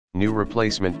New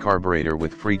replacement carburetor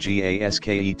with free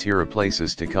Gasket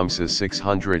replaces Tecumseh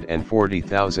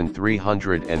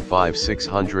 640,305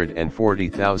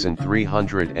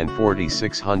 640,340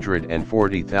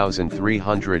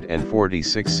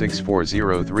 640,346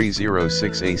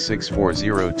 640306A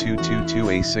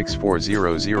 640222A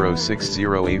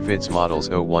 640060A fits models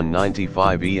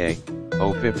OH195EA,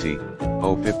 OH50,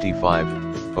 OH55,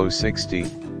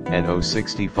 OH60, and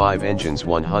OH65 engines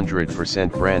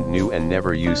 100% brand new and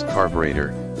never used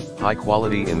carburetor. High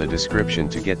quality in the description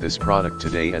to get this product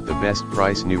today at the best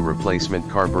price. New replacement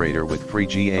carburetor with free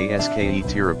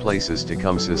Gasket replaces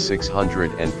Tecumseh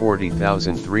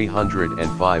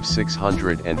 640,305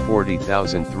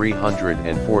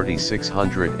 640,340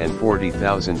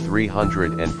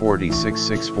 640,346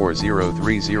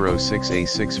 640306A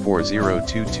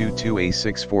 640222A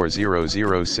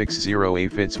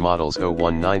 640060A fits models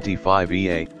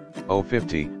OH195EA,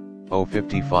 OH50,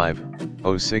 OH55,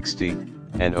 OH60,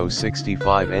 and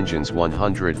OH65 engines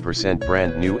 100%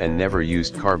 brand new and never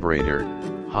used carburetor.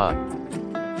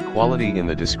 Quality in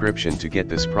the description to get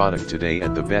this product today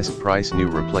at the best price. New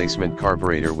replacement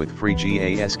carburetor with free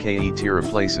Gasket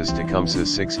replaces Tecumseh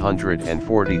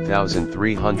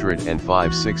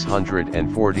 640,305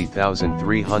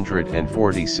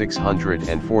 640,340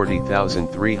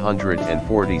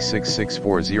 640,346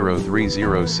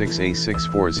 640306A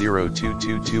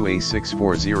 640222A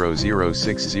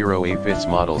 640060A fits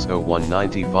models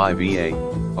OH195EA,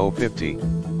 OH50,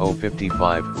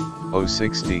 OH55,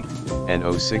 OH60, and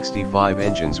OH65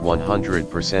 engines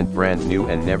 100% brand new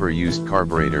and never used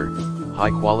carburetor. High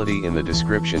quality in the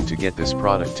description to get this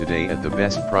product today at the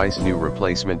best price. New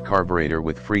replacement carburetor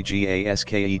with free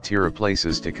Gasket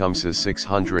replaces Tecumseh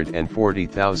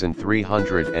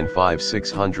 640,305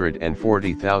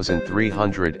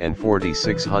 640,340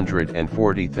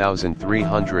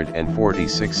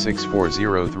 640,346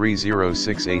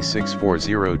 640306A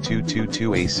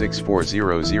 640222A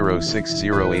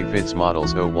 640060A fits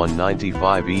models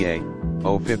OH195EA,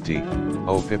 OH50,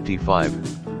 OH55,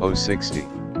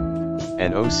 OH60,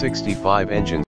 and OH65 engines.